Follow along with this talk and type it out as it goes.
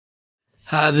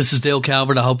Hi, this is Dale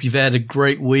Calvert. I hope you've had a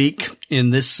great week.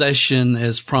 In this session,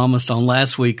 as promised on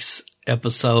last week's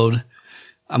episode,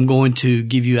 I'm going to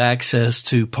give you access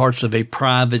to parts of a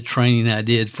private training I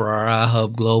did for our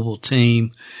iHub Global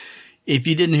team. If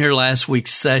you didn't hear last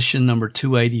week's session, number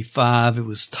 285, it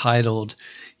was titled,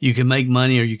 You Can Make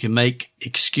Money or You Can Make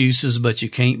Excuses, but You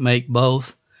Can't Make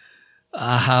Both.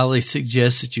 I highly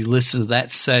suggest that you listen to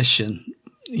that session,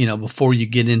 before you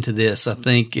get into this. I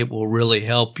think it will really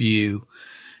help you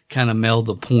kind of meld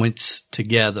the points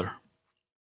together.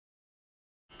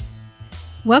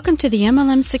 Welcome to the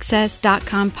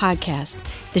MLMsuccess.com podcast,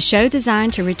 the show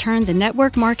designed to return the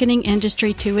network marketing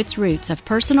industry to its roots of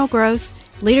personal growth,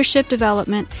 leadership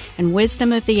development, and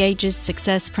wisdom of the ages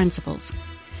success principles.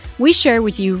 We share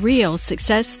with you real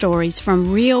success stories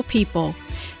from real people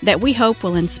that we hope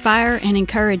will inspire and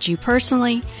encourage you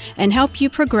personally and help you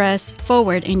progress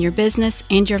forward in your business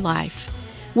and your life.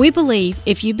 We believe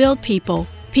if you build people,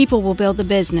 people will build the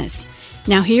business.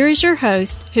 Now here is your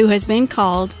host, who has been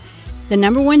called the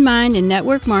number one mind in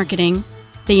network marketing,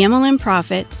 the MLM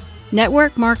Prophet,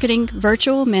 network marketing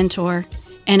virtual mentor,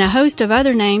 and a host of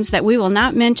other names that we will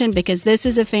not mention because this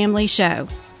is a family show.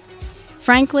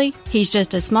 Frankly, he's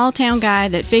just a small-town guy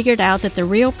that figured out that the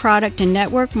real product in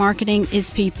network marketing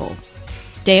is people.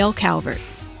 Dale Calvert.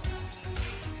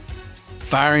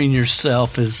 Firing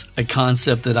yourself is a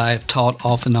concept that I have taught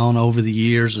off and on over the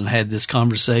years and had this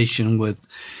conversation with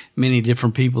many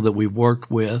different people that we've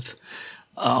worked with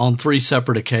on 3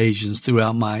 separate occasions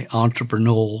throughout my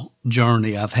entrepreneurial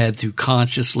journey. I've had to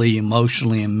consciously,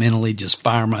 emotionally, and mentally just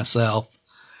fire myself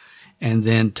and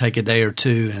then take a day or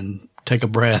two and take a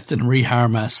breath and rehire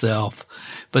myself.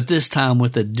 But this time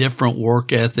with a different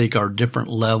work ethic or different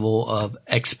level of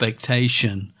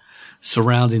expectation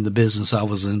surrounding the business I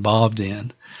was involved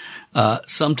in.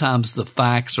 Sometimes the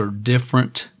facts are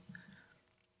different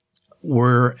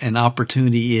where an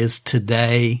opportunity is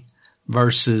today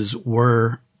versus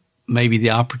where maybe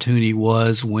the opportunity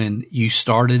was when you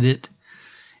started it.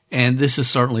 And this is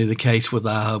certainly the case with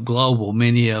iHub Global.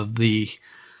 Many of the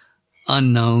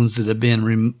unknowns that have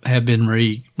been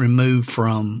removed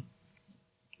from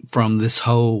this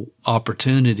whole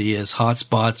opportunity as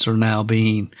hotspots are now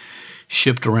being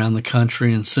shipped around the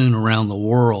country and soon around the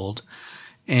world.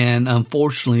 And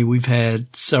unfortunately, we've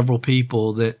had several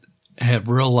people that have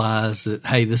realized that,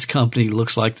 hey, this company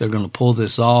looks like they're going to pull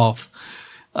this off,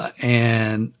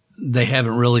 and they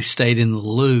haven't really stayed in the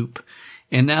loop.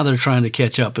 And now they're trying to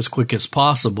catch up as quick as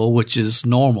possible, which is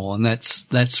normal, and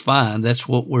that's fine. That's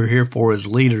what we're here for as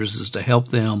leaders, is to help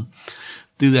them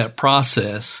through that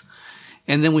process.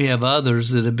 And then we have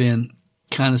others that have been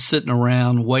kind of sitting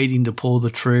around waiting to pull the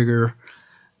trigger,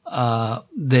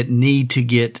 that need to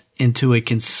get into a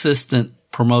consistent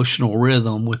promotional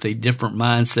rhythm with a different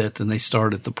mindset than they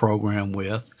started the program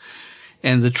with.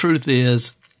 And the truth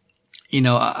is,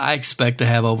 I expect to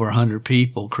have over 100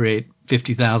 people create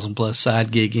 50,000 plus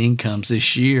side gig incomes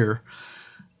this year.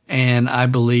 And I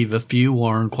believe a few will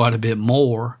earn quite a bit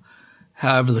more.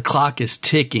 However, the clock is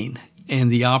ticking and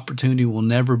the opportunity will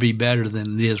never be better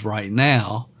than it is right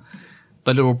now,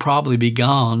 but it will probably be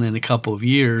gone in a couple of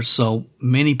years. So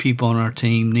many people on our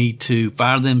team need to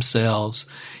fire themselves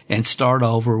and start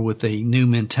over with a new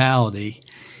mentality.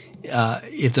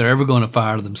 If they're ever going to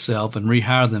fire themselves and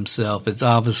rehire themselves, it's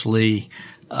obviously,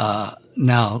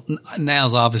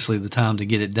 now's obviously the time to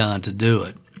get it done, to do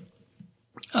it.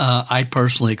 I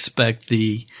personally expect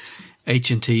the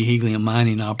H&T helium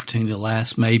mining opportunity to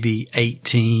last maybe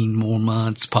 18 more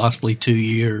months, possibly 2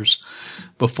 years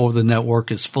before the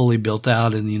network is fully built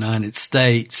out in the United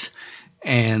States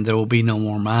and there will be no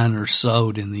more miners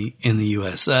sold in the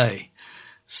USA.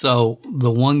 So the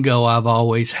one goal I've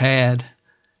always had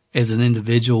as an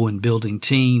individual in building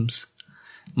teams,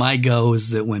 my goal is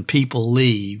that when people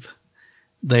leave,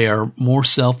 they are more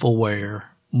self-aware,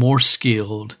 more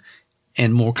skilled,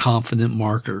 and more confident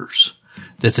marketers.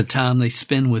 That the time they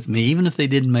spend with me, even if they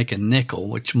didn't make a nickel,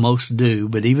 which most do,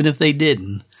 but even if they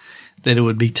didn't, that it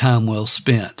would be time well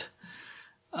spent.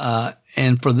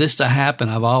 And for this to happen,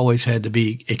 I've always had to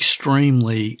be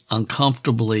extremely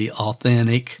uncomfortably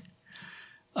authentic,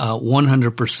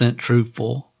 100%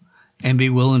 truthful, and be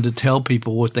willing to tell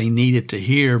people what they needed to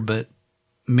hear, but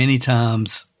many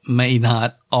times may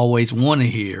not always want to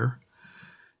hear.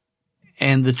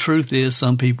 And the truth is,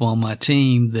 some people on my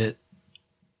team that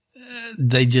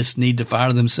they just need to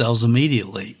fire themselves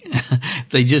immediately.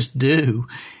 They just do.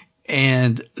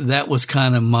 And that was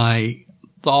kind of my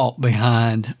thought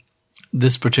behind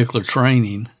this particular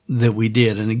training that we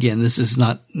did. And again, this is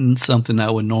not something I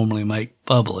would normally make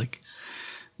public,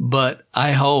 but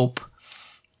I hope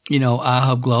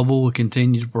iHub Global will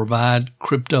continue to provide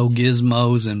crypto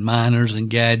gizmos and miners and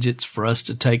gadgets for us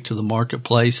to take to the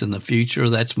marketplace in the future.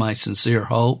 That's my sincere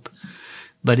hope.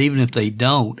 But even if they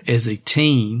don't, as a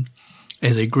team,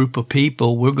 as a group of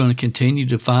people, we're going to continue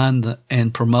to find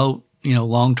and promote,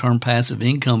 long-term passive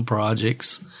income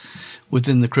projects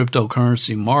within the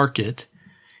cryptocurrency market.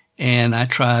 And I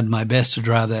tried my best to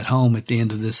drive that home at the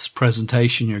end of this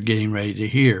presentation you're getting ready to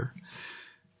hear.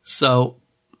 So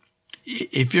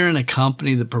if you're in a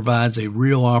company that provides a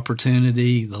real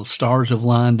opportunity, the stars have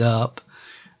lined up,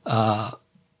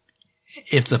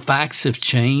 if the facts have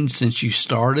changed since you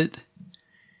started,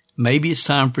 maybe it's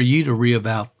time for you to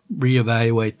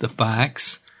reevaluate the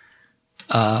facts,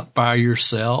 fire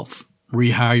yourself,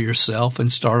 rehire yourself,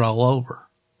 and start all over.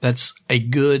 That's a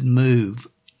good move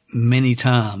many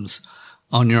times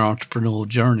on your entrepreneurial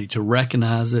journey, to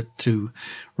recognize it, to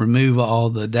remove all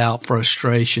the doubt,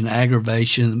 frustration,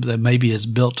 aggravation that maybe is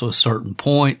built to a certain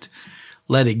point.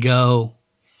 Let it go.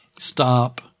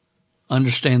 Stop.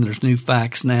 Understand there's new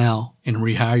facts now, and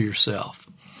rehire yourself.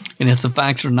 And if the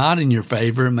facts are not in your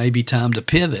favor, it may be time to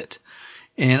pivot.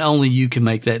 And only you can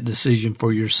make that decision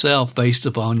for yourself based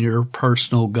upon your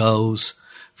personal goals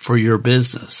for your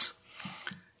business.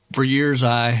 For years,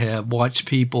 I have watched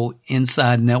people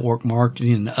inside network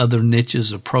marketing and other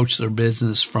niches approach their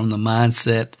business from the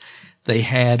mindset they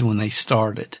had when they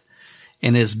started.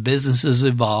 And as businesses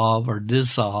evolve or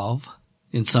dissolve,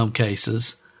 in some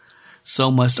cases, so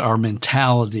must our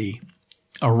mentality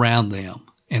around them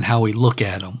and how we look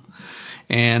at them.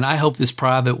 And I hope this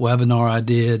private webinar I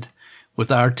did with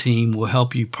our team will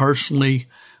help you personally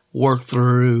work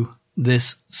through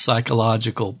this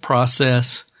psychological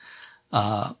process.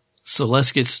 So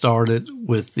let's get started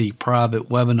with the private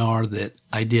webinar that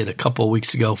I did a couple of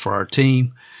weeks ago for our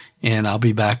team, and I'll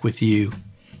be back with you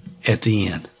at the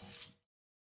end.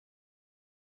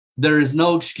 There is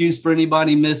no excuse for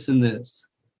anybody missing this.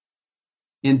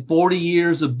 In 40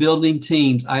 years of building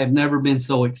teams, I have never been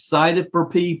so excited for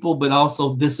people, but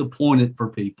also disappointed for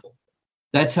people.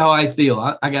 That's how I feel.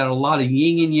 I got a lot of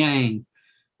yin and yang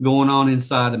going on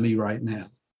inside of me right now.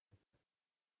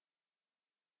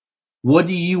 What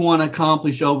do you want to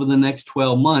accomplish over the next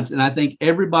 12 months? And I think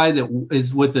everybody that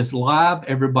is with us live,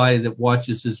 everybody that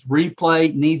watches this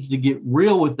replay needs to get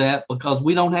real with that, because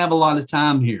we don't have a lot of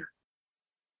time here.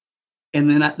 And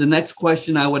then the next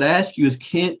question I would ask you is,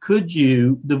 could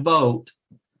you devote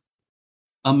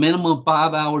a minimum of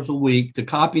 5 hours a week to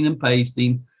copying and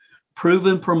pasting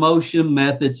proven promotion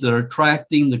methods that are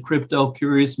attracting the crypto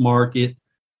curious market,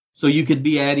 so you could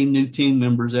be adding new team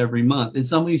members every month? And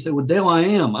some of you say, well, Dale, I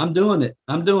am. I'm doing it.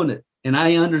 And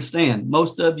I understand.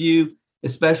 Most of you,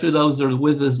 especially those that are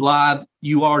with us live,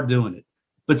 you are doing it.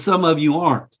 But some of you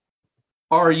aren't.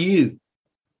 Are you?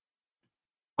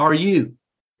 The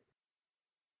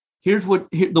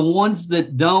ones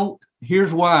that don't,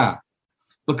 here's why.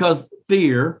 Because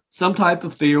fear, some type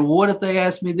of fear. Well, what if they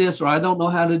ask me this, or I don't know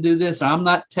how to do this, or I'm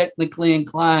not technically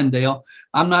inclined, Dale.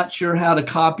 I'm not sure how to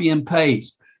copy and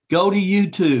paste. Go to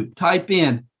YouTube, type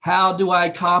in, how do I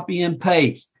copy and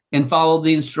paste, and follow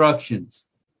the instructions.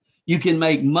 You can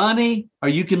make money or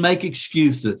you can make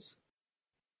excuses.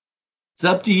 It's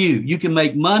up to you. You can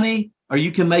make money or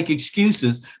you can make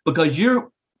excuses, because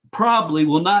you probably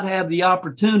will not have the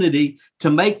opportunity to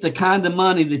make the kind of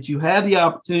money that you have the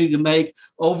opportunity to make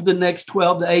over the next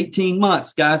 12 to 18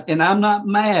 months, guys. And I'm not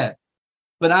mad.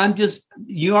 But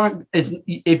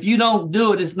if you don't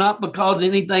do it, it's not because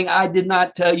anything I did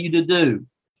not tell you to do.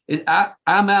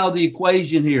 I'm out of the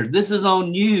equation here. This is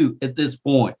on you at this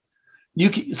point.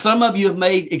 Some of you have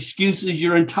made excuses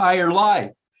your entire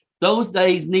life. Those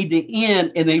days need to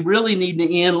end, and they really need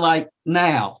to end like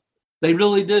now. They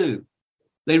really do.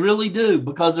 They really do,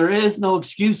 because there is no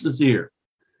excuses here.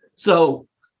 So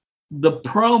the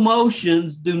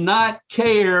promotions do not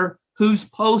care who's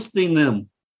posting them.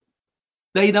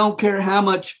 They don't care how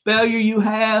much failure you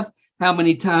have, how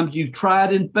many times you've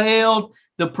tried and failed.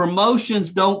 The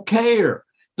promotions don't care.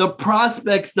 The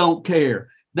prospects don't care.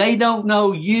 They don't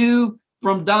know you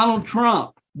from Donald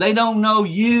Trump. They don't know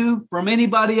you from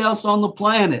anybody else on the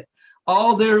planet.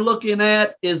 All they're looking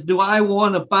at is, do I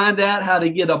want to find out how to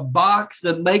get a box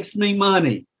that makes me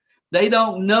money? They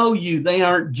don't know you. They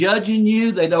aren't judging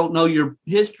you. They don't know your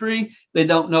history. They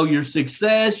don't know your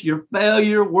success, your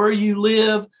failure, where you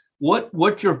live,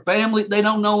 what your family, they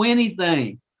don't know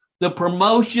anything. The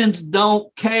promotions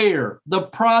don't care. The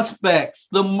prospects,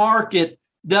 the market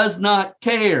does not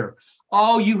care.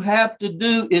 All you have to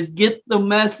do is get the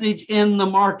message in the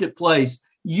marketplace.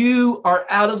 You are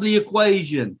out of the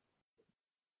equation.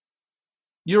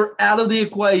 You're out of the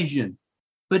equation.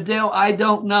 But Dale, I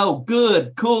don't know.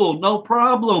 Good, cool, no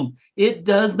problem. It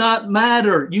does not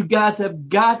matter. You guys have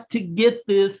got to get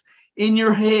this in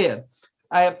your head.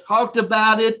 I have talked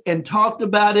about it and talked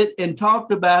about it and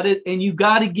talked about it, and you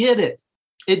got to get it.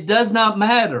 It does not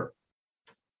matter.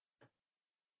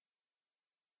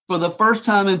 For the first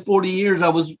time in 40 years, I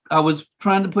was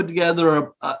trying to put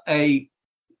together a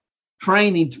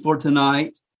training for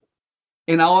tonight,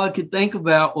 and all I could think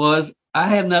about was I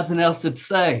have nothing else to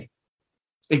say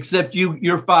except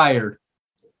you're fired.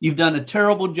 You've done a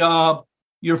terrible job.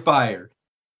 You're fired.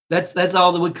 That's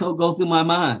all that would go through my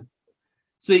mind.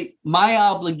 See, my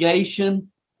obligation,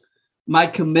 my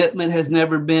commitment has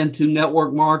never been to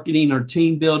network marketing or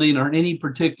team building or any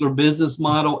particular business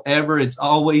model ever. It's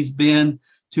always been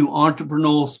to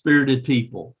entrepreneurial spirited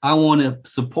people. I want to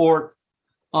support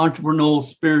entrepreneurial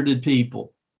spirited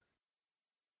people.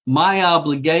 My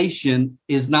obligation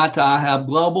is not to iHub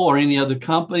Global or any other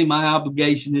company. My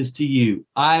obligation is to you.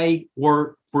 I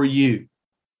work for you.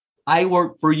 I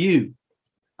work for you.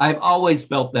 I've always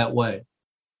felt that way.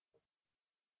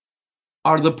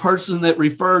 Or the person that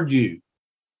referred you.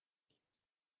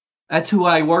 That's who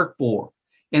I work for.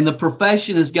 And the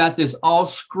profession has got this all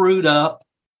screwed up.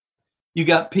 You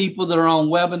got people that are on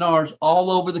webinars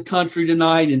all over the country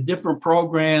tonight in different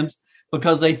programs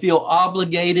because they feel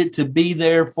obligated to be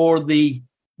there for the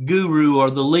guru or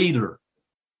the leader.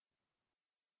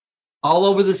 All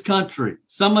over this country.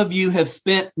 Some of you have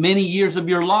spent many years of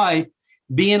your life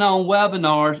being on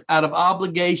webinars out of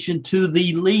obligation to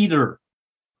the leader.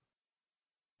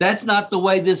 That's not the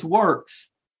way this works.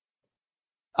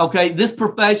 Okay, this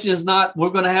profession is not, we're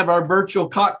going to have our virtual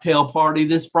cocktail party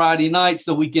this Friday night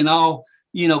so we can all,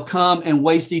 come and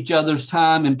waste each other's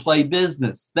time and play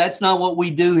business. That's not what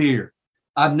we do here.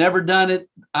 I've never done it.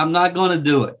 I'm not going to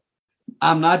do it.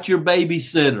 I'm not your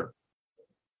babysitter.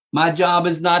 My job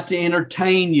is not to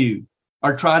entertain you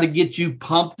or try to get you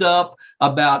pumped up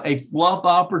about a fluff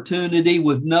opportunity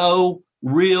with no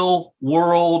real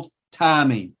world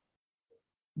timing.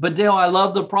 But Dale, I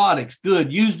love the products.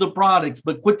 Good. Use the products,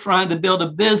 but quit trying to build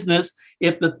a business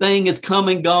if the thing is come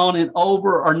and gone and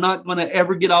over or not going to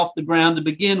ever get off the ground to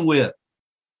begin with.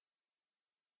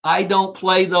 I don't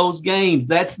play those games.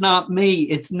 That's not me.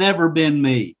 It's never been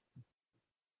me.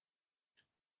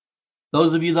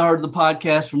 Those of you that heard the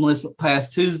podcast from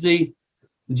past Tuesday,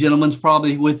 the gentleman's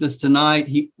probably with us tonight.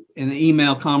 In an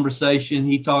email conversation,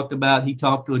 he talked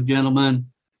to a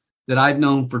gentleman that I've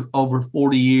known for over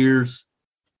 40 years.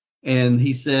 And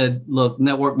he said, look,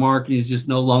 network marketing is just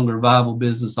no longer a viable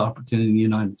business opportunity in the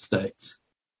United States.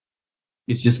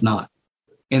 It's just not.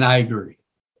 And I agree.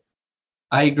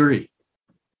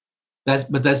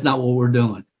 But that's not what we're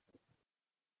doing.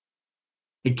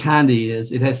 It kind of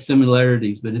is. It has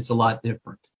similarities, but it's a lot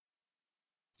different.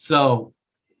 So,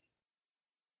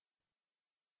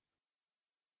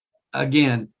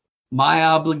 again, my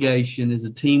obligation as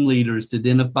a team leader is to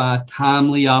identify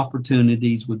timely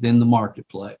opportunities within the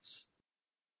marketplace.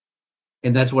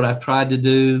 And that's what I've tried to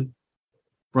do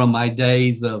from my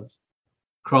days of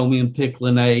chromium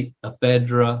picolinate,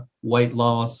 ephedra, weight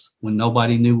loss, when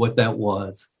nobody knew what that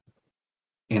was.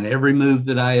 And every move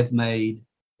that I have made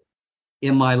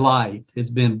in my life has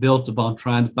been built upon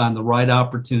trying to find the right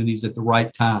opportunities at the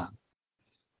right time.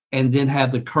 And then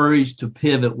have the courage to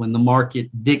pivot when the market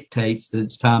dictates that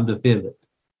it's time to pivot.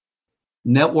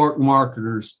 Network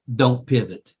marketers don't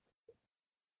pivot.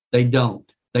 They don't.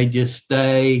 They just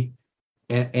stay.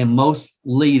 And most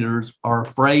leaders are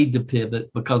afraid to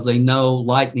pivot because they know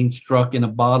lightning struck in a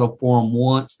bottle for them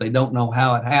once. They don't know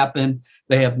how it happened.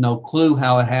 They have no clue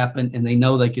how it happened, and they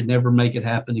know they could never make it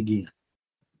happen again.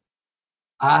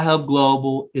 iHub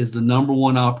Global is the number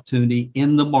one opportunity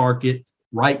in the market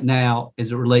right now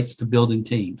as it relates to building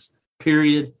teams.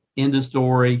 Period. End of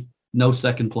story. No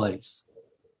second place.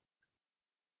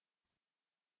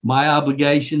 My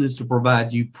obligation is to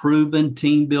provide you proven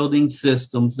team building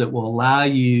systems that will allow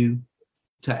you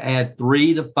to add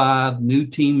 3 to 5 new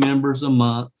team members a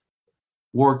month,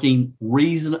 working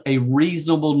a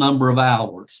reasonable number of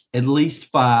hours, at least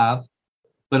 5,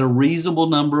 but a reasonable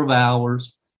number of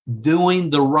hours, doing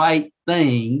the right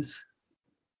things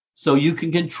so you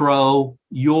can control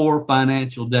your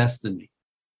financial destiny.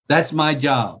 That's my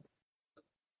job.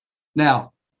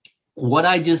 Now, what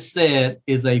I just said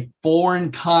is a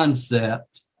foreign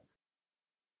concept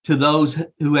to those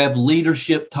who have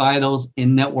leadership titles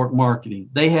in network marketing.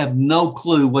 They have no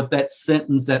clue what that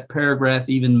sentence, that paragraph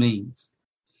even means.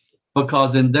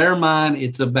 Because in their mind,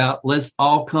 it's about let's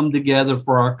all come together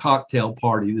for our cocktail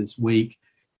party this week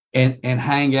and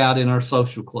hang out in our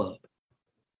social club.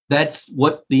 That's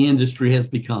what the industry has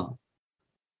become.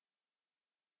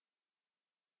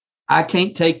 I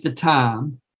can't take the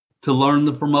time to learn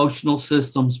the promotional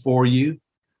systems for you.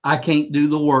 I can't do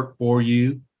the work for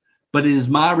you, but it is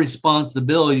my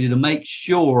responsibility to make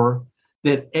sure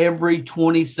that every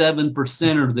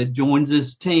 27%er that joins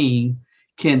this team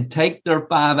can take their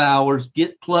 5 hours,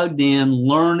 get plugged in,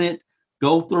 learn it,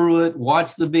 go through it,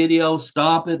 watch the video,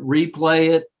 stop it,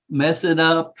 replay it, mess it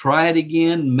up, try it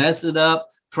again, mess it up,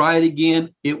 try it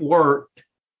again. It worked.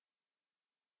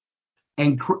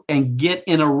 And get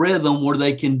in a rhythm where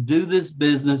they can do this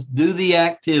business, do the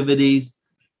activities,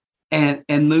 and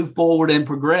move forward and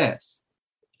progress.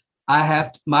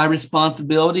 My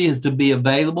responsibility is to be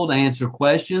available to answer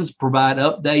questions, provide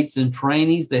updates and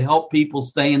trainings to help people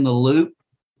stay in the loop,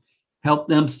 help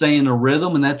them stay in a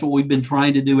rhythm. And that's what we've been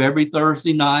trying to do every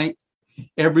Thursday night.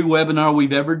 Every webinar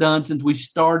we've ever done since we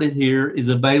started here is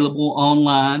available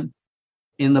online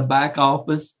in the back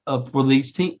office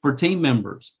for team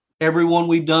members. Everyone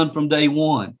we've done from day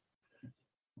one.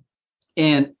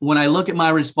 And when I look at my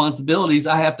responsibilities,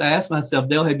 I have to ask myself,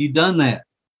 Dale, have you done that?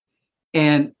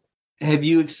 And have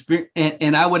you experienced,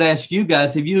 and I would ask you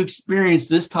guys, have you experienced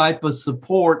this type of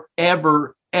support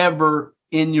ever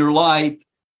in your life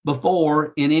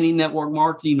before in any network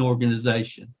marketing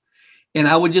organization? And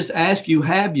I would just ask you,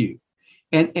 have you?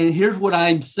 And here's what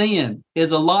I'm seeing is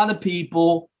a lot of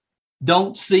people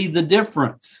don't see the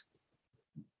difference.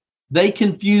 They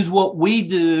confuse what we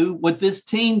do, what this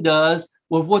team does,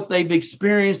 with what they've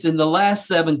experienced in the last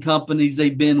 7 companies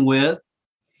they've been with.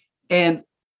 And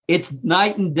it's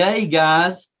night and day,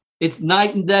 guys. It's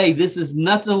night and day. This is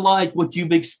nothing like what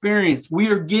you've experienced. We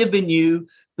are giving you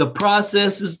the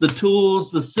processes, the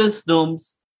tools, the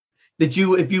systems that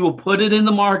if you will put it in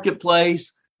the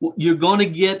marketplace, you're going to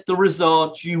get the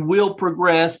results. You will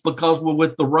progress because we're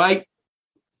with the right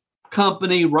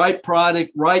company, right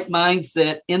product, right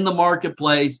mindset in the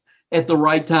marketplace at the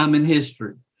right time in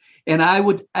history. And I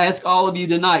would ask all of you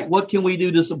tonight, what can we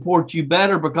do to support you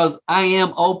better? Because I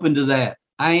am open to that.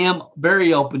 I am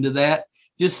very open to that.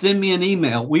 Just send me an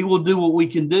email. We will do what we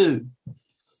can do.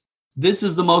 This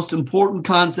is the most important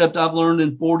concept I've learned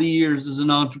in 40 years as an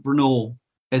entrepreneur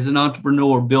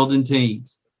building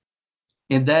teams.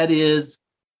 And that is,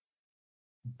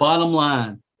 bottom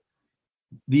line,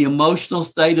 the emotional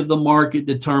state of the market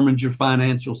determines your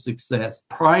financial success.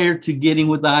 Prior to getting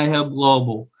with iHub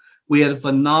Global, we had a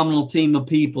phenomenal team of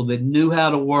people that knew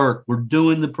how to work. We're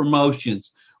doing the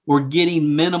promotions. We're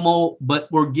getting minimal, but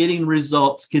we're getting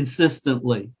results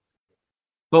consistently.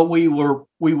 But we were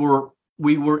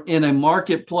in a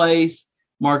marketplace,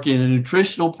 marketing a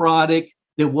nutritional product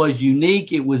that was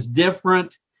unique. It was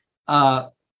different.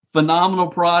 Phenomenal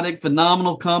product,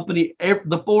 phenomenal company.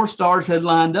 The 4 stars had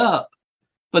lined up.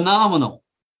 Phenomenal.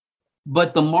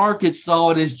 But the market saw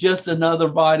it as just another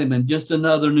vitamin, just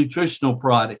another nutritional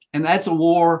product. And that's a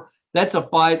war. That's a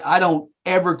fight I don't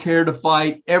ever care to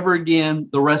fight ever again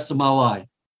the rest of my life.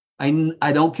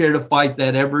 I don't care to fight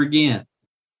that ever again.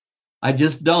 I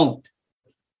just don't.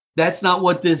 That's not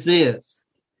what this is.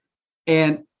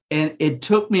 And it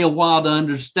took me a while to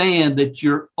understand that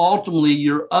your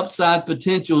upside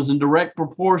potential is in direct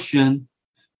proportion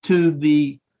to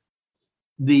the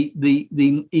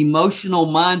emotional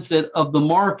mindset of the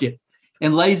market.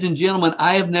 And ladies and gentlemen,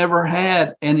 I have never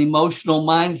had an emotional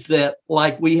mindset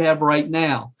like we have right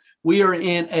now. We are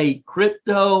in a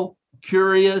crypto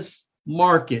curious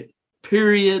market,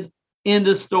 period. End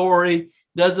of story.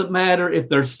 Doesn't matter if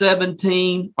they're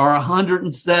 17 or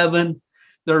 107.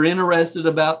 They're interested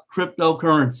about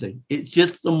cryptocurrency. It's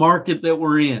just the market that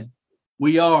we're in.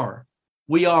 We are.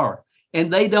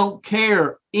 And they don't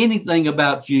care anything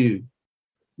about you.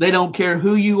 They don't care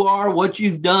who you are, what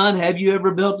you've done. Have you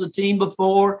ever built a team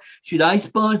before? Should I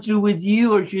sponsor with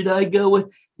you or should I go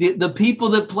with the people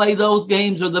that play those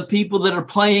games? Are the people that are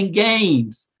playing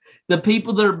games. The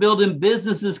people that are building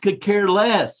businesses could care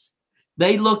less.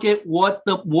 They look at what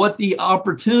the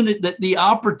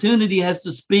opportunity has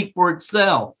to speak for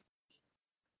itself.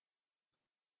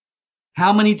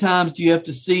 How many times do you have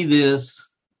to see this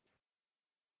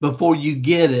before you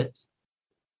get it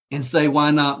and say,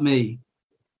 why not me?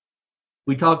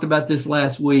 We talked about this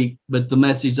last week, but the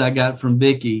message I got from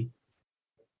Vicki,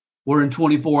 we're in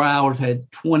 24 hours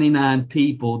had 29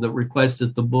 people that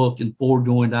requested the book and 4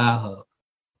 joined iHub.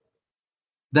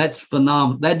 That's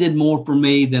phenomenal. That did more for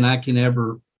me than I can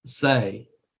ever say,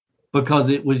 because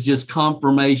it was just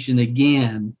confirmation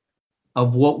again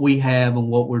of what we have and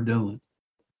what we're doing.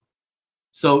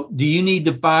 So do you need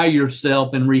to fire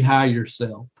yourself and rehire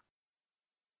yourself?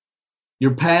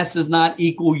 Your past does not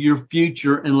equal your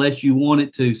future unless you want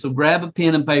it to. So grab a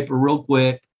pen and paper real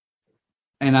quick.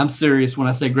 And I'm serious when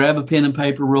I say grab a pen and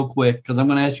paper real quick, because I'm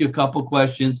going to ask you a couple of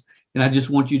questions. And I just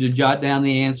want you to jot down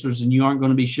the answers, and you aren't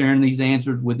going to be sharing these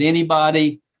answers with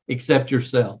anybody except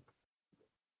yourself.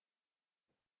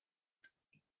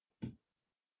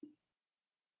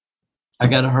 I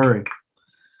got to hurry.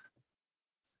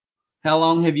 How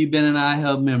long have you been an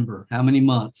iHub member? How many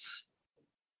months?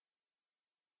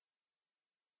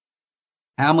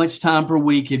 How much time per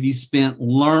week have you spent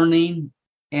learning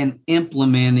and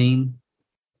implementing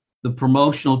the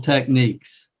promotional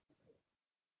techniques?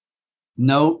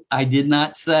 Note, I did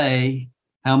not say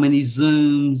how many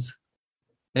Zooms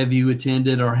have you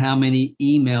attended or how many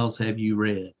emails have you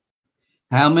read.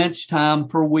 How much time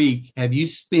per week have you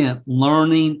spent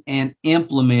learning and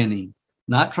implementing?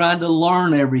 Not trying to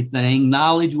learn everything.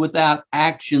 Knowledge without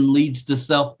action leads to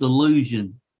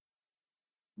self-delusion.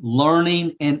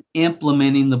 Learning and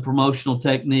implementing the promotional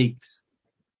techniques.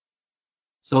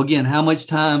 So again, how much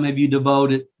time have you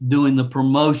devoted doing the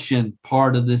promotion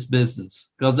part of this business?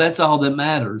 Because that's all that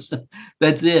matters.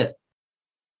 That's it.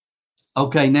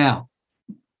 Okay, now,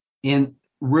 in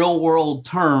real world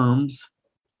terms,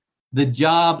 the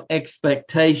job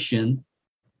expectation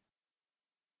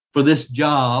for this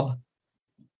job,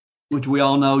 which we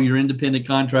all know you're independent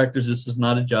contractors, this is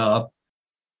not a job.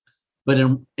 But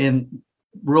in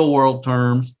real world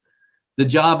terms, the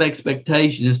job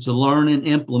expectation is to learn and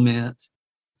implement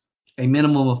a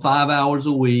minimum of 5 hours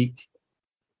a week.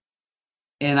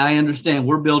 And I understand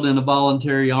we're building a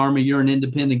voluntary army. You're an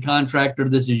independent contractor.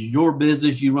 This is your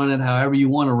business. You run it however you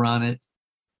want to run it.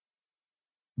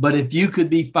 But if you could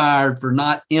be fired for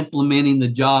not implementing the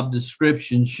job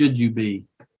description, should you be?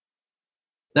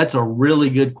 That's a really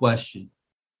good question.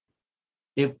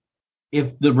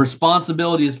 If the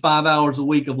responsibility is 5 hours a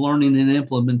week of learning and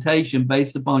implementation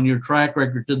based upon your track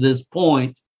record to this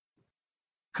point,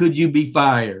 could you be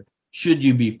fired? Should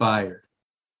you be fired?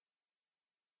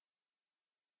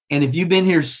 And if you've been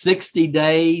here 60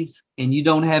 days and you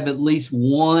don't have at least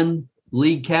one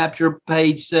lead capture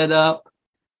page set up,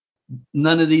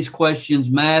 none of these questions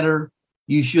matter.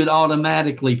 You should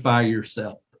automatically fire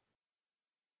yourself.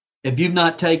 If you've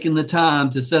not taken the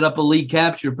time to set up a lead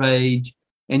capture page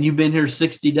and you've been here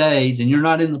 60 days and you're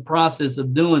not in the process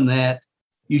of doing that,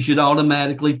 you should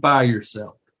automatically fire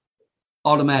yourself.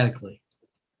 Automatically.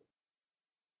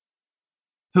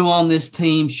 Who on this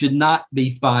team should not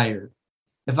be fired?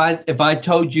 If I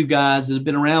told you guys that have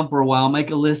been around for a while, make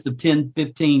a list of 10,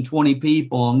 15, 20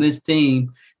 people on this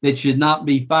team that should not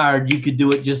be fired, you could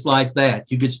do it just like that.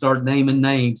 You could start naming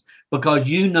names because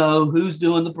you know who's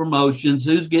doing the promotions,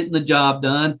 who's getting the job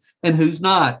done, and who's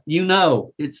not. You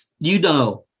know. It's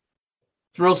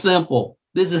real simple.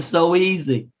 This is so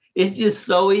easy. It's just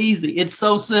so easy. It's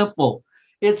so simple.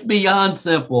 It's beyond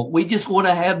simple. We just want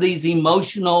to have these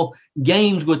emotional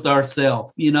games with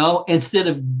ourselves, instead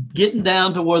of getting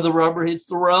down to where the rubber hits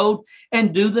the road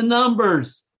and do the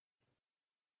numbers.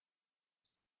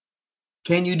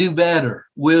 Can you do better?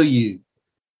 Will you?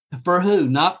 For who?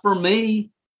 Not for me,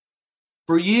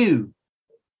 for you.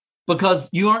 Because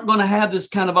you aren't going to have this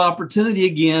kind of opportunity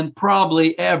again,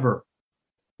 probably ever.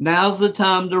 Now's the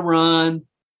time to run.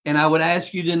 And I would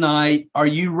ask you tonight, are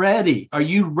you ready? Are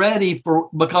you ready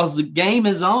because the game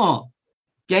is on.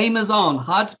 Game is on.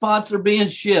 Hotspots are being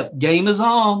shipped. Game is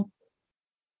on.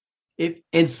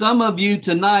 And some of you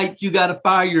tonight, you got to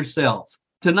fire yourself.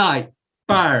 Tonight,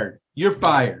 fired. You're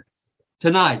fired.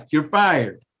 Tonight, you're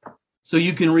fired. So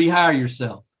you can rehire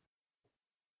yourself.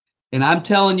 And I'm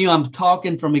telling you, I'm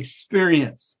talking from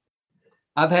experience.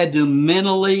 I've had to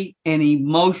mentally and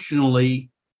emotionally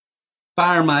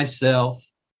fire myself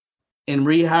and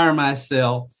rehire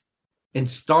myself and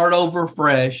start over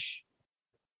fresh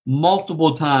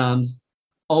multiple times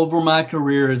over my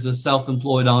career as a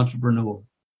self-employed entrepreneur.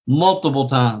 Multiple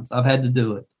times I've had to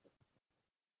do it.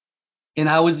 And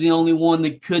I was the only one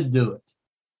that could do it.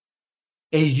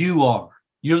 As you are.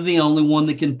 You're the only one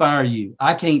that can fire you.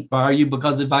 I can't fire you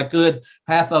because if I could,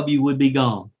 half of you would be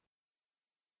gone.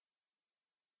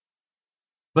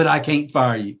 But I can't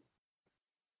fire you.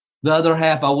 The other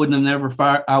half I would never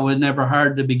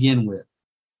hired to begin with.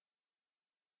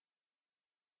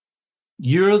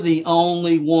 You're the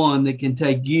only one that can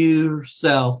take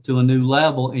yourself to a new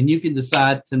level, and you can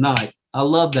decide tonight. I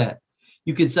love that.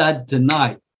 You can decide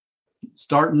tonight,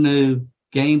 starting new,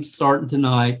 game starting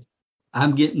tonight.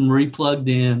 I'm getting replugged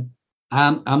in.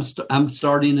 I'm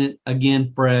starting it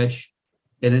again fresh,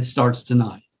 and it starts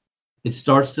tonight. It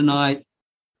starts tonight.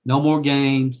 No more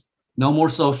games. No more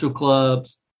social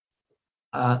clubs.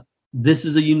 This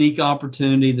is a unique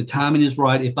opportunity. The timing is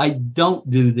right. If I don't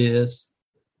do this,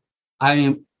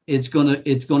 it's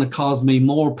gonna cause me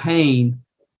more pain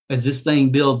as this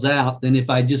thing builds out than if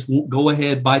I just won't go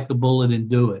ahead, bite the bullet and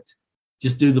do it.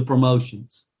 Just do the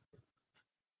promotions.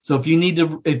 So if you need to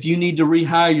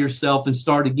rehire yourself and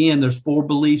start again, there's 4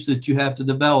 beliefs that you have to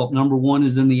develop. Number 1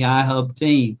 is in the iHub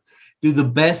team. Do the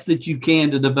best that you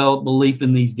can to develop belief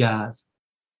in these guys.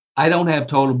 I don't have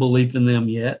total belief in them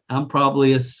yet. I'm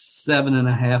probably a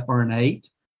 7.5 or an 8,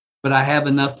 but I have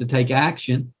enough to take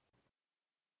action.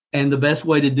 And the best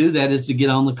way to do that is to get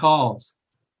on the calls.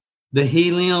 The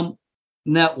Helium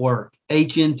Network,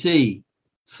 HNT,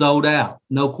 sold out.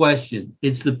 No question.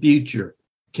 It's the future.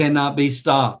 Cannot be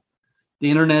stopped. The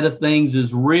Internet of Things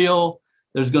is real.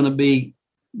 There's going to be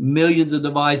millions of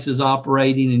devices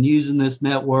operating and using this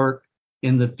network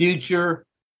in the future.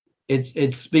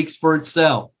 It speaks for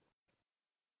itself.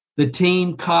 The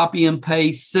team copy and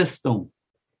paste system.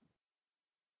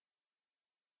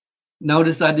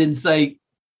 Notice I didn't say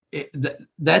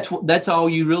that's all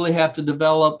you really have to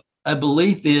develop a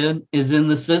belief in is in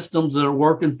the systems that are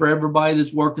working for everybody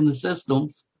that's working the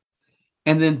systems.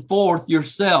 And then 4th,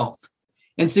 yourself.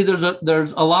 And see,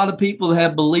 there's a lot of people that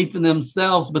have belief in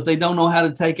themselves, but they don't know how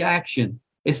to take action.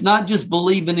 It's not just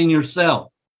believing in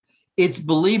yourself. It's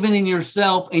believing in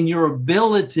yourself and your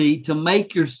ability to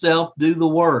make yourself do the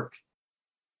work.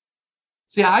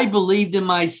 See, I believed in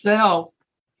myself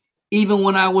even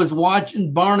when I was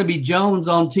watching Barnaby Jones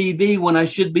on TV when I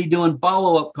should be doing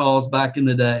follow-up calls back in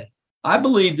the day. I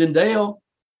believed in Dale,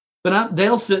 but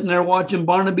Dale's sitting there watching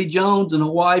Barnaby Jones and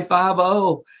Hawaii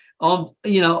Five-0 on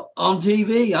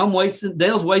TV.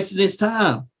 Dale's wasting his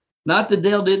time. Not that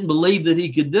Dale didn't believe that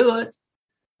he could do it,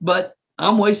 but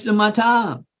I'm wasting my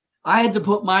time. I had to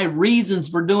put my reasons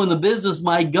for doing the business,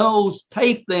 my goals,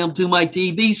 tape them to my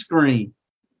TV screen.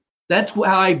 That's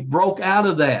how I broke out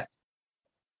of that.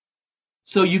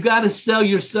 So you got to sell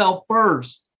yourself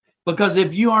first, because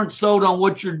if you aren't sold on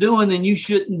what you're doing, then you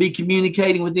shouldn't be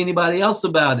communicating with anybody else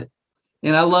about it.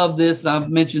 And I love this. I've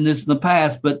mentioned this in the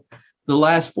past, but the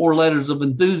last 4 letters of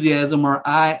enthusiasm are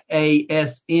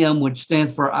IASM, which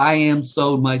stands for I am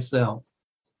sold myself.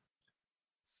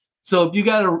 So if you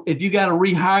got to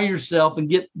rehire yourself and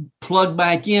get plugged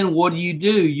back in, what do?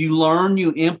 You learn,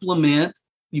 you implement,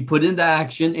 you put into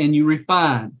action, and you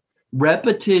refine.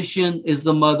 Repetition is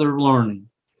the mother of learning.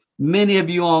 Many of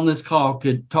you on this call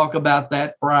could talk about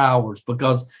that for hours,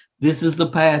 because this is the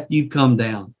path you've come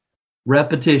down.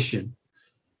 Repetition.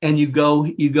 And you go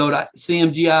to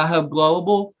CMG iHub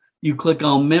Global, you click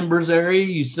on members area,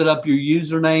 you set up your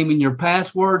username and your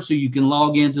password so you can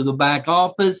log into the back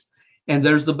office, and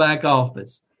there's the back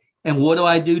office. And what do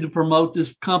I do to promote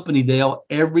this company, Dale?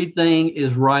 Everything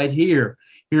is right here.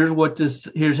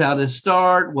 Here's how to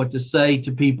start, what to say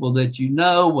to people that you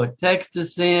know, what text to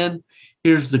send.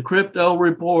 Here's the crypto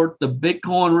report, the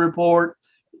Bitcoin report,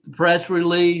 the press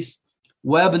release,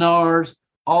 webinars,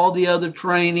 all the other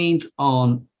trainings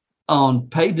on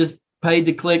paid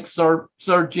to click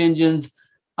search engines,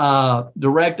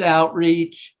 direct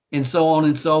outreach, and so on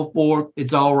and so forth.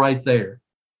 It's all right there.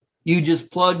 You just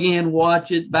plug in,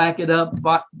 watch it, back it up,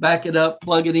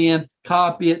 plug it in,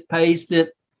 copy it, paste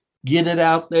it, get it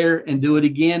out there, and do it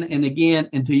again and again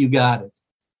until you got it.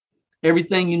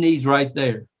 Everything you need is right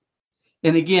there.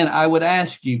 And again, I would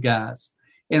ask you guys,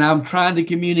 and I'm trying to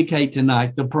communicate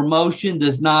tonight, the promotion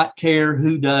does not care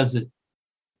who does it.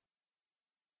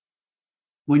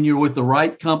 When you're with the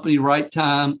right company, right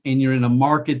time, and you're in a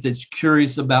market that's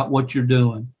curious about what you're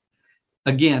doing.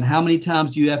 Again, how many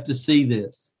times do you have to see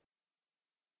this?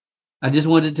 I just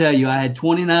wanted to tell you, I had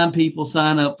 29 people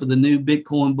sign up for the new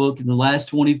Bitcoin book in the last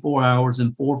 24 hours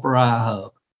and 4 for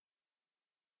iHub.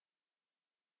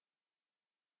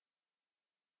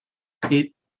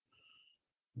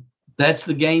 That's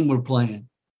the game we're playing.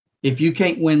 If you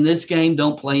can't win this game,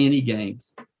 don't play any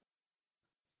games.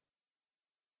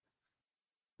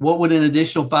 What would an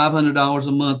additional $500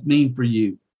 a month mean for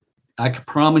you? I can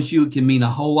promise you it can mean a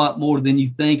whole lot more than you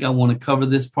think. I want to cover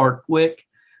this part quick.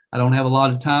 I don't have a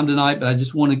lot of time tonight, but I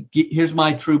just want to here's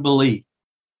my true belief.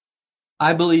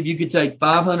 I believe you could take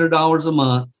 $500 a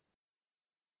month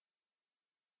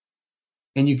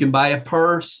and you can buy a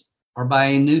purse or buy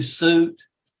a new suit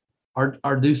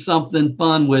or do something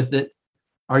fun with it,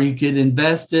 or you could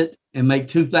invest it and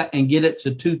make and get it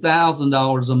to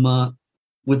 $2,000 a month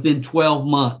within 12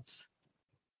 months,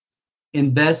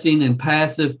 investing in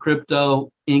passive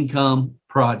crypto income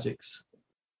projects.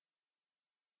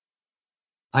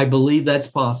 I believe that's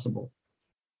possible.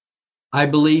 I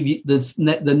believe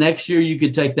the next year you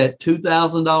could take that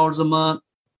 $2,000 a month,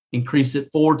 increase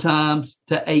it 4 times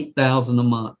to $8,000 a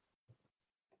month,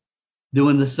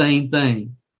 doing the same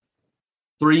thing.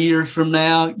 3 years from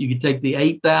now, you could take the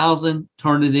 8,000,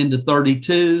 turn it into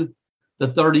 32, the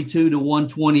 32 to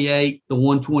 128, the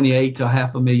 128 to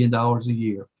 $500,000 a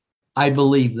year. I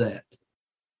believe that.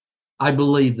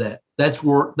 That's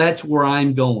where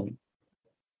I'm going.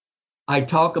 I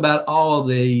talk about all of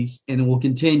these and we'll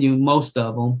continue most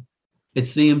of them at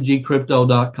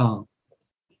cmgcrypto.com.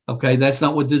 Okay, that's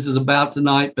not what this is about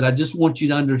tonight, but I just want you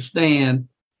to understand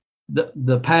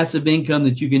the passive income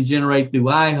that you can generate through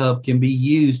iHub can be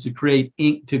used to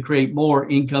create more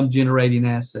income generating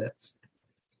assets.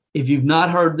 If you've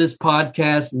not heard this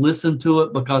podcast, listen to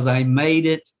it because I made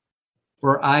it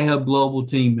for iHub Global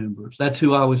team members. That's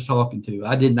who I was talking to.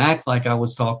 I didn't act like I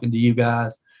was talking to you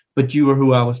guys, but you were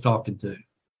who I was talking to.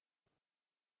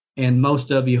 And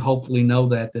most of you hopefully know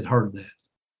that heard that.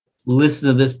 Listen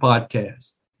to this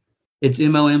podcast. It's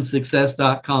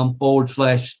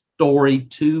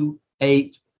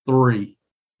MLMsuccess.com/story283. If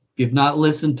you've not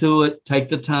listened to it, take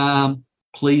the time.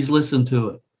 Please listen to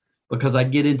it because I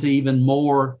get into even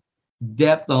more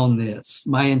depth on this.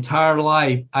 My entire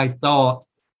life, I thought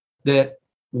that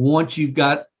once you've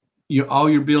got all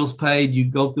your bills paid, you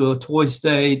go through a toy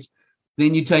stage,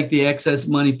 then you take the excess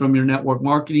money from your network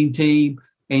marketing team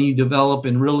and you develop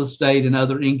in real estate and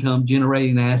other income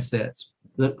generating assets.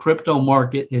 The crypto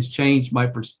market has changed my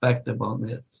perspective on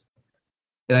this.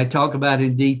 And I talk about it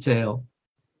in detail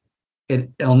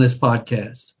on this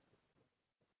podcast.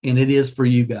 And it is for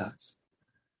you guys.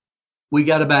 We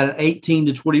got about an 18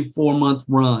 to 24 month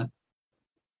run.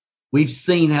 We've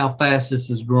seen how fast this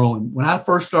is growing. When I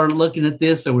first started looking at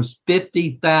this, there was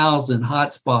 50,000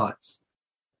 hotspots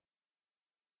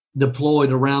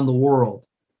deployed around the world.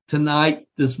 Tonight,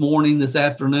 this morning, this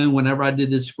afternoon, whenever I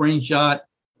did this screenshot,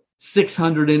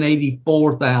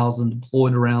 684,000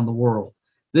 deployed around the world.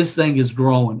 This thing is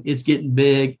growing. It's getting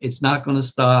big. It's not going to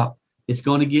stop. It's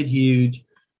going to get huge.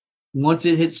 Once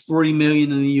it hits 3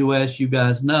 million in the U.S., you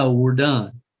guys know we're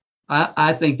done.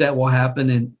 I think that will happen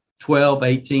in 12,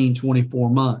 18, 24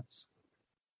 months.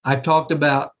 I've talked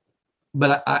about,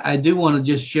 but I do want to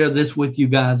just share this with you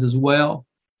guys as well,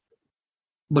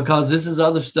 because this is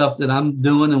other stuff that I'm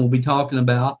doing and we'll be talking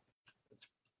about.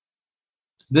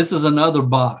 This is another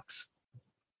box.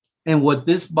 And what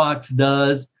this box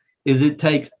does is it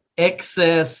takes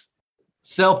excess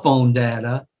cell phone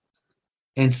data,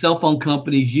 and cell phone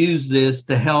companies use this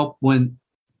to help when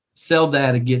cell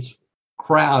data gets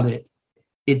crowded.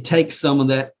 It takes some of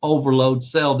that overload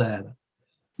cell data.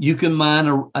 You can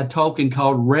mine a token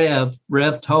called Rev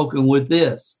token with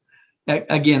this.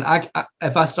 Again,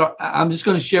 I'm just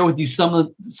going to share with you some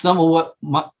of what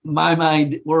my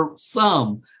mind,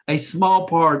 a small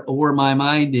part of where my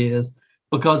mind is,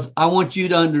 because I want you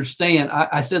to understand.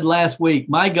 I said last week,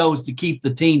 my goal is to keep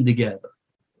the team together.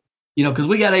 Because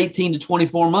we got 18 to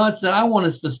 24 months, and I want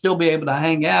us to still be able to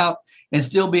hang out and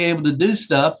still be able to do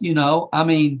stuff.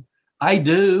 I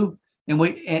do.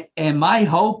 And my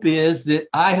hope is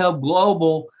that iHub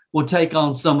Global will take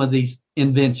on some of these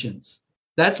inventions.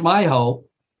 That's my hope,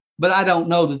 but I don't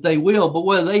know that they will. But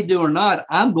whether they do or not,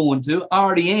 I'm going to. I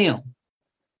already am.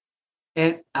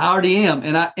 And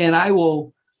I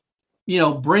will,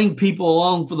 bring people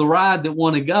along for the ride that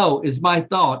want to go is my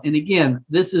thought. And again,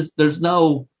 there's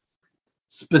no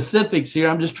specifics here.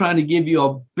 I'm just trying to give you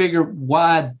a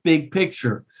big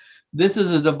picture. This is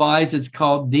a device. It's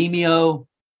called Demio,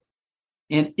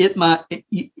 and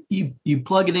you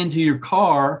plug it into your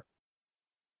car.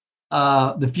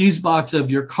 The fuse box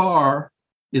of your car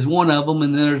is one of them,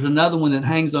 and then there's another one that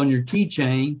hangs on your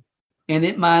keychain, and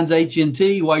it mines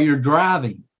HNT while you're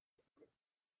driving.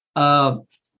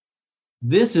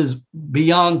 This is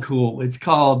beyond cool. It's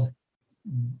called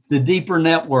the Deeper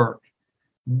Network.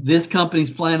 This company's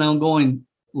planning on going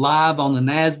live on the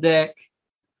NASDAQ.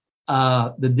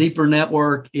 The Deeper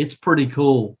Network, it's pretty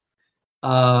cool.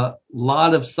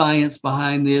 Lot of science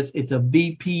behind this. It's a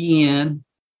VPN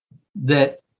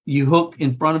that you hook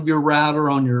in front of your router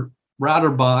on your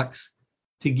router box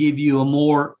to give you a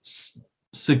more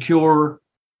secure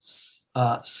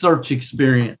search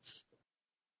experience,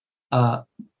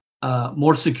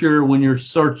 more secure when you're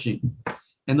searching.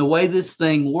 And the way this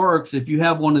thing works, if you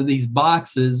have one of these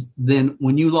boxes, then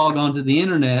when you log onto the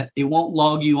internet, it won't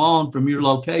log you on from your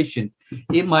location.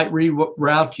 It might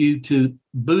reroute you to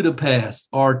Budapest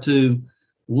or to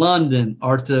London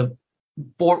or to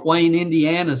Fort Wayne,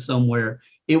 Indiana somewhere.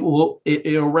 It'll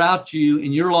route you,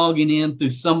 and you're logging in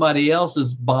through somebody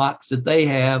else's box that they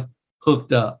have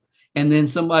hooked up. And then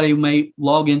somebody may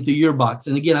log into your box.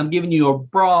 And again, I'm giving you a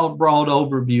broad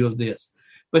overview of this.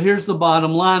 But here's the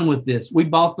bottom line with this. We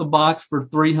bought the box for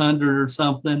 $300 or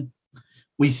something.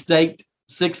 We staked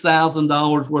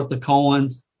 $6,000 worth of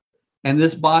coins. And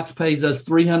this box pays us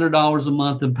 $300 a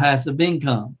month in passive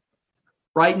income.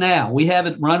 Right now, we have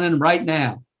it running right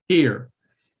now here.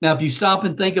 Now, if you stop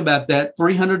and think about that,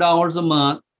 $300 a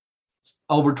month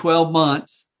over 12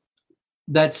 months,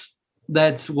 that's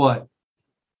what?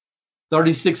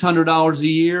 $3,600 a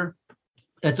year.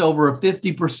 That's over a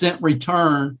 50%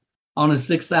 return on a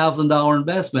 $6,000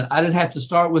 investment. I didn't have to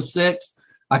start with six.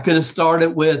 I could have started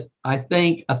with, I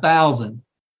think, 1,000.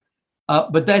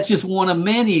 But that's just one of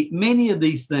many of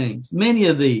these things, many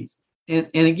of these. And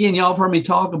again, y'all have heard me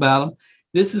talk about them.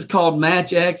 This is called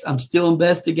Match X. I'm still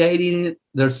investigating it.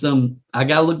 I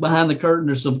got to look behind the curtain.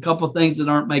 There's some couple of things that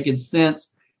aren't making sense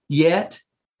yet.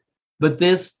 But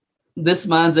this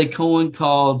mine's a coin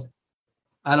called,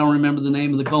 I don't remember the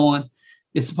name of the coin.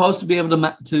 It's supposed to be able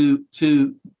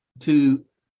to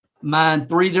mine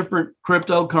 3 different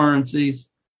cryptocurrencies.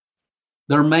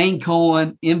 Their main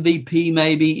coin, MVP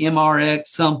maybe, MRX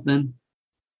something.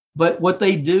 But what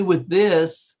they do with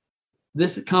this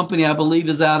company, I believe,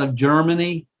 is out of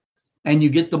Germany, and you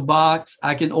get the box.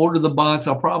 I can order the box.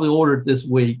 I'll probably order it this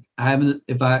week.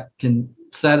 If I can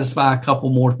satisfy a couple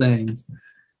more things.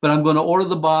 But I'm going to order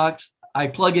the box. I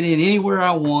plug it in anywhere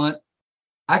I want.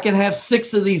 I can have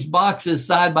 6 of these boxes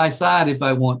side by side if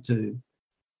I want to.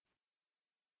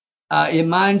 It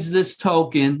mines this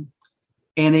token,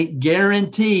 and it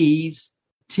guarantees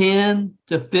 $10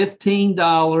 to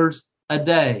 $15 a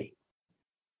day.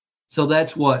 So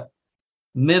that's what?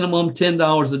 Minimum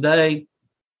 $10 a day,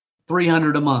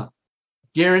 $300 a month.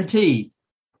 Guaranteed.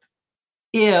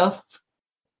 If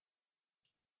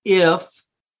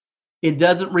it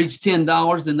doesn't reach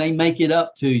 $10, then they make it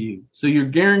up to you. So you're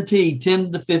guaranteed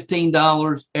 $10 to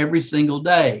 $15 every single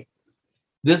day.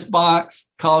 This box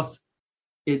costs,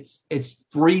 it's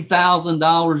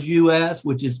 $3,000 US,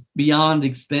 which is beyond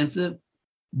expensive,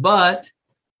 but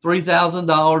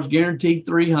 $3,000 guaranteed,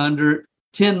 300,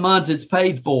 10 months it's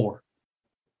paid for.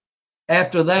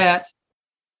 After that,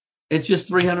 it's just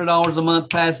 $300 a month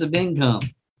passive income.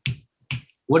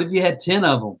 What if you had 10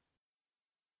 of them?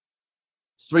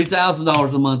 It's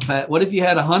 $3,000 a month. What if you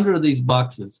had 100 of these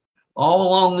boxes all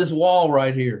along this wall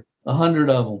right here? 100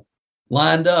 of them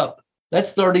lined up.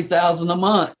 That's $30,000 a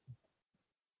month.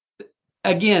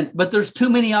 Again, but there's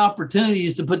too many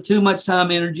opportunities to put too much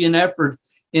time, energy, and effort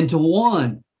into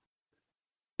one.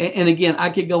 And again,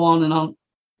 I could go on and on.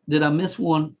 Did I miss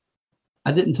one?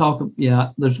 I didn't talk. Yeah,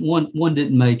 there's one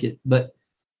didn't make it, but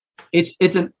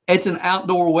it's an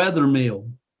outdoor weather mill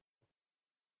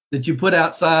that you put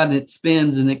outside and it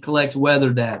spins and it collects weather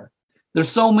data.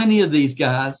 There's so many of these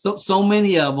guys, so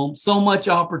many of them, so much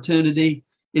opportunity.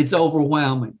 It's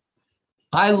overwhelming.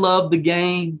 I love the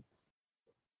game,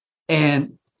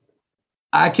 and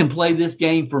I can play this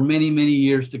game for many, many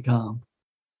years to come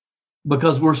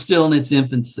because we're still in its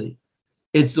infancy.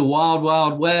 It's the wild,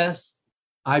 wild west.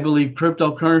 I believe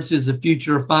cryptocurrency is the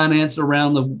future of finance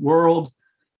around the world.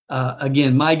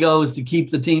 Again, my goal is to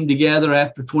keep the team together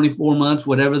after 24 months,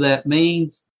 whatever that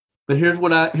means. But here's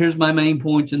my main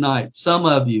point tonight. Some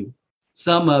of you,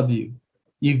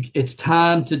 it's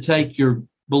time to take your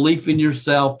belief in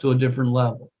yourself to a different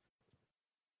level.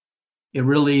 It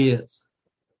really is.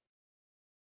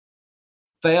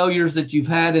 Failures that you've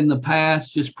had in the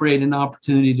past just create an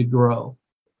opportunity to grow.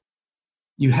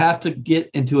 You have to get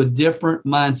into a different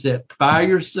mindset. Fire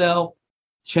yourself,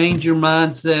 change your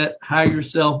mindset, hire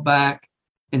yourself back,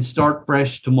 and start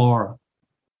fresh tomorrow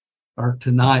or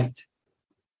tonight.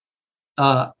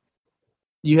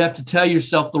 You have to tell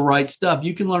yourself the right stuff.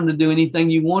 You can learn to do anything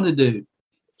you want to do.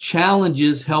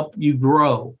 Challenges help you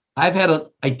grow. I've had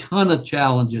a ton of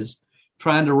challenges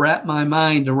trying to wrap my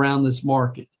mind around this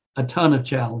market. A ton of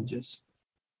challenges.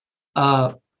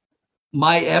 My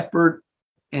effort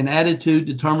and attitude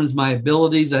determines my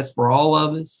abilities. That's for all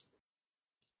of us.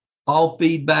 All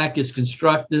feedback is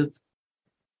constructive.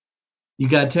 You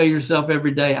got to tell yourself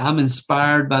every day, I'm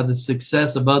inspired by the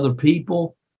success of other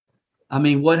people. I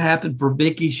mean, what happened for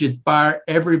Vicky should fire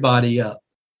everybody up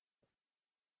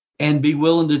and be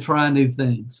willing to try new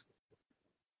things.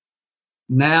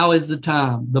 Now is the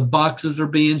time. The boxes are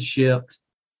being shipped,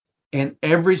 and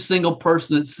every single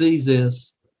person that sees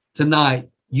this tonight,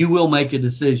 you will make a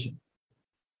decision.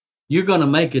 You're going to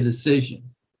make a decision.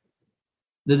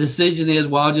 The decision is,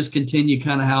 well, I'll just continue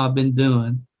kind of how I've been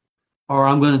doing, or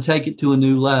I'm going to take it to a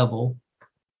new level.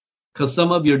 Because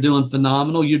some of you are doing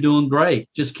phenomenal. You're doing great.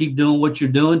 Just keep doing what you're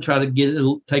doing. Try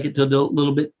to take it to a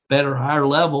little bit better, higher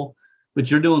level. But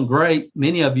you're doing great.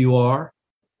 Many of you are.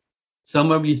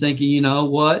 Some of you thinking, you know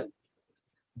what?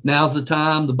 Now's the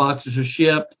time. The boxes are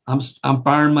shipped. I'm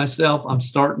firing myself. I'm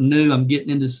starting new. I'm getting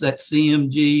into that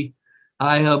CMG,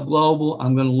 iHub Global.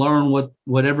 I'm going to learn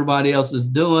what everybody else is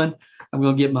doing. I'm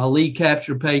going to get my lead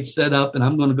capture page set up, and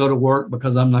I'm going to go to work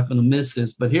because I'm not going to miss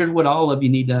this. But here's what all of you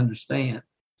need to understand.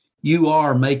 you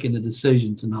are making a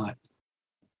decision tonight.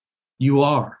 You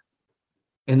are.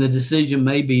 And the decision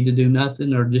may be to do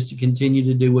nothing or just to continue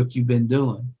to do what you've been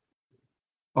doing.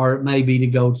 Or it may be to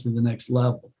go to the next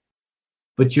level.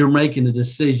 But you're making a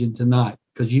decision tonight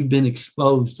because you've been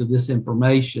exposed to this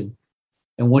information.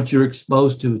 And once you're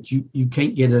exposed to it, you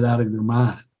can't get it out of your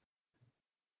mind.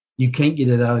 You can't get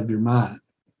it out of your mind.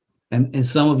 And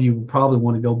some of you will probably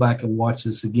want to go back and watch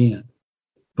this again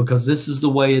because this is the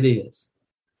way it is.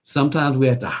 Sometimes we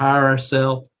have to hire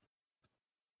ourselves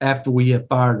after we have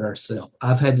fired ourselves.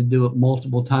 I've had to do it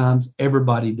multiple times.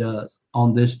 Everybody does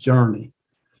on this journey.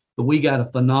 But we got a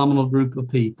phenomenal group of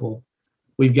people.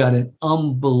 We've got an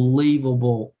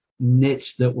unbelievable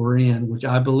niche that we're in, which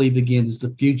I believe, again, is the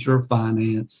future of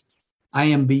finance. I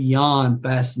am beyond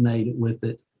fascinated with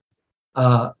it.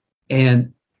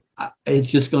 And it's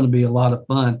just going to be a lot of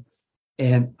fun.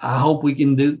 And I hope we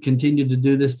can continue to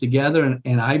do this together.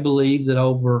 And I believe that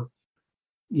over,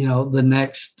 the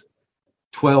next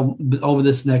over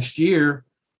this next year,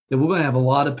 that we're going to have a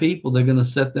lot of people that are going to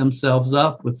set themselves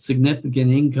up with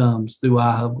significant incomes through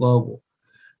iHub Global.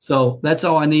 So that's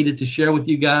all I needed to share with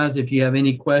you guys. If you have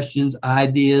any questions,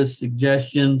 ideas,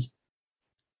 suggestions,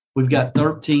 we've got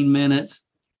 13 minutes.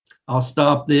 I'll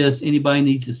stop this. Anybody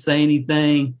needs to say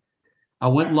anything? I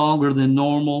went longer than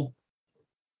normal,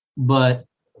 but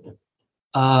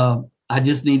I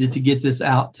just needed to get this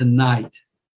out tonight.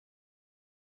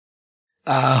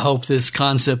 I hope this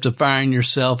concept of firing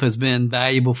yourself has been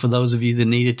valuable for those of you that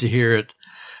needed to hear it.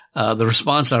 The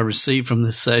response I received from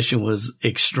this session was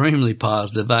extremely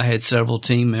positive. I had several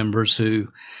team members who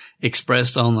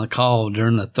expressed on the call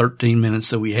during the 13 minutes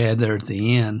that we had there at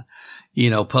the end,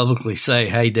 publicly say,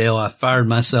 "Hey, Dale, I fired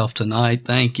myself tonight.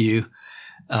 Thank you."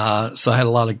 So I had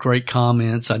a lot of great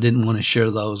comments. I didn't want to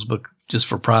share those, but just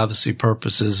for privacy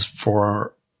purposes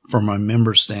from a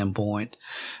member standpoint.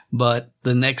 But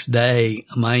the next day,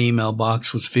 my email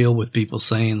box was filled with people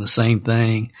saying the same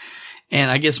thing.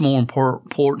 And I guess more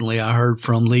importantly, I heard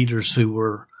from leaders who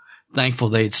were thankful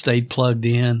they had stayed plugged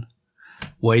in,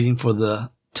 waiting for this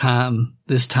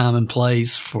time and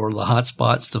place for the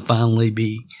hotspots to finally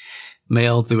be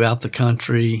mailed throughout the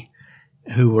country,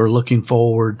 who were looking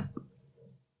forward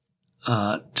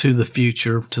to the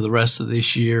future, to the rest of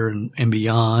this year and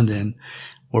beyond. And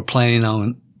we're planning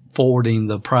on forwarding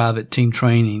the private team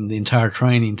training, the entire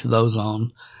training, to those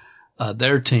on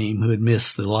their team who had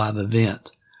missed the live event.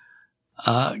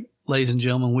 Ladies and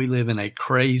gentlemen, we live in a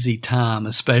crazy time,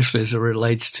 especially as it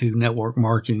relates to network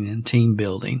marketing and team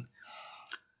building.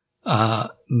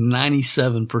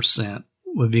 97%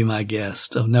 would be my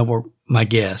guess of network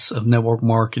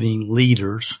marketing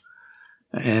leaders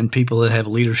and people that have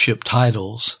leadership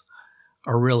titles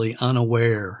are really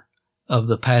unaware of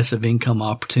the passive income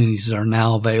opportunities that are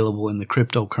now available in the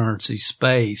cryptocurrency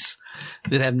space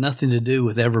that have nothing to do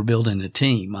with ever building a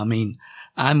team. I mean,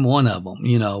 I'm one of them.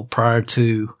 Prior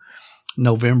to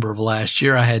November of last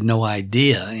year, I had no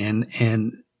idea.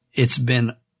 And it's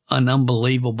been an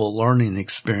unbelievable learning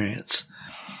experience.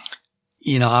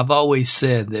 I've always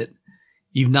said that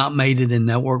you've not made it in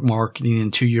network marketing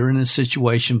until you're in a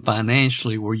situation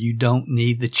financially where you don't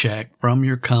need the check from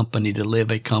your company to live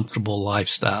a comfortable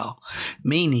lifestyle.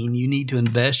 Meaning you need to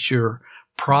invest your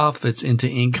profits into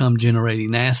income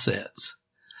generating assets.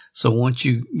 So once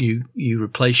you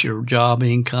replace your job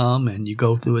income and you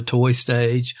go through a toy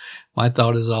stage, my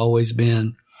thought has always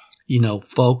been,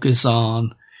 focus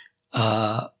on,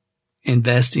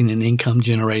 investing in income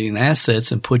generating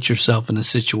assets and put yourself in a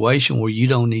situation where you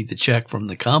don't need the check from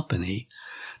the company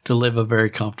to live a very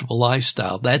comfortable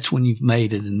lifestyle. That's when you've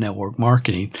made it in network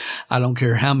marketing. I don't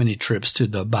care how many trips to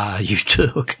Dubai you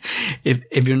took.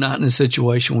 If you're not in a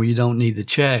situation where you don't need the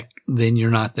check, then you're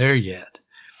not there yet.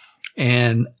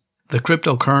 And the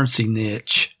cryptocurrency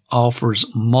niche offers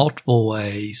multiple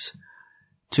ways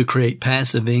to create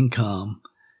passive income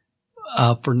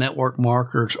for network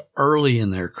marketers early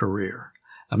in their career.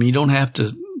 I mean, you don't have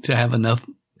to have enough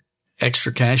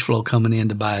extra cash flow coming in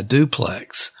to buy a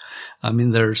duplex. I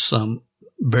mean, there's some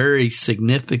very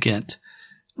significant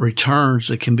returns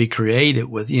that can be created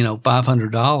with,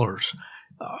 $500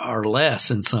 or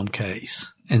less in some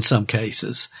cases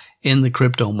in the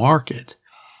crypto market.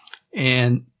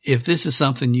 And if this is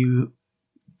something you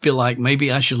feel like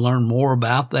maybe I should learn more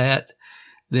about that,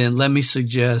 then let me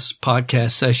suggest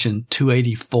podcast session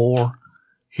 284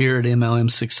 here at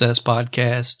MLM Success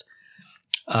Podcast.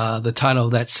 The title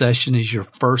of that session is Your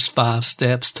First 5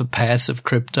 Steps to Passive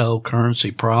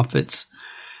Cryptocurrency Profits.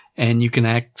 And you can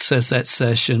access that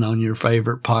session on your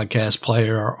favorite podcast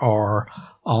player or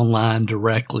online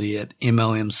directly at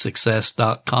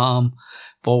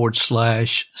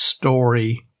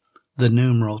MLMsuccess.com/story the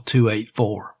numeral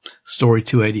 284, story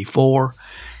 284.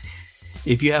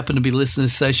 If you happen to be listening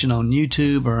to this session on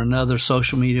YouTube or another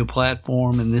social media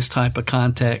platform and this type of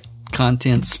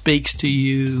content speaks to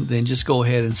you, then just go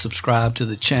ahead and subscribe to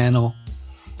the channel.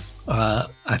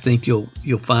 I think you'll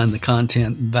find the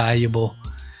content valuable.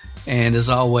 And as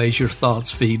always, your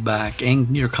thoughts, feedback,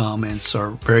 and your comments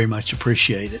are very much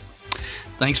appreciated.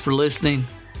 Thanks for listening.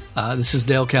 This is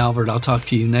Dale Calvert. I'll talk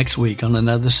to you next week on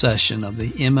another session of the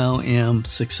MLM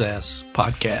Success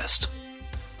Podcast.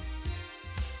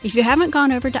 If you haven't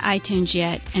gone over to iTunes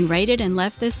yet and rated and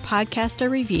left this podcast a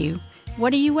review,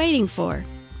 what are you waiting for?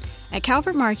 At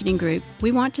Calvert Marketing Group,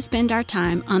 we want to spend our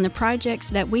time on the projects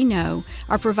that we know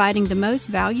are providing the most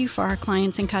value for our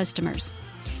clients and customers.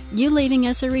 You leaving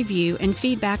us a review and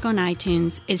feedback on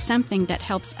iTunes is something that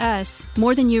helps us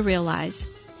more than you realize.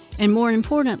 And more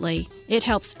importantly, it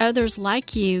helps others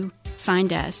like you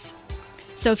find us.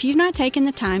 So if you've not taken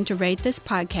the time to rate this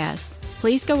podcast,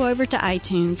 please go over to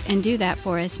iTunes and do that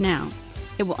for us now.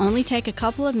 It will only take a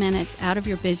couple of minutes out of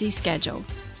your busy schedule.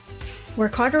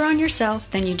 Work harder on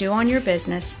yourself than you do on your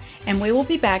business, and we will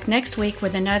be back next week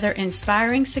with another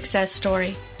inspiring success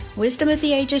story, wisdom of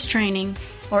the ages training,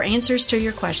 or answers to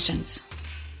your questions.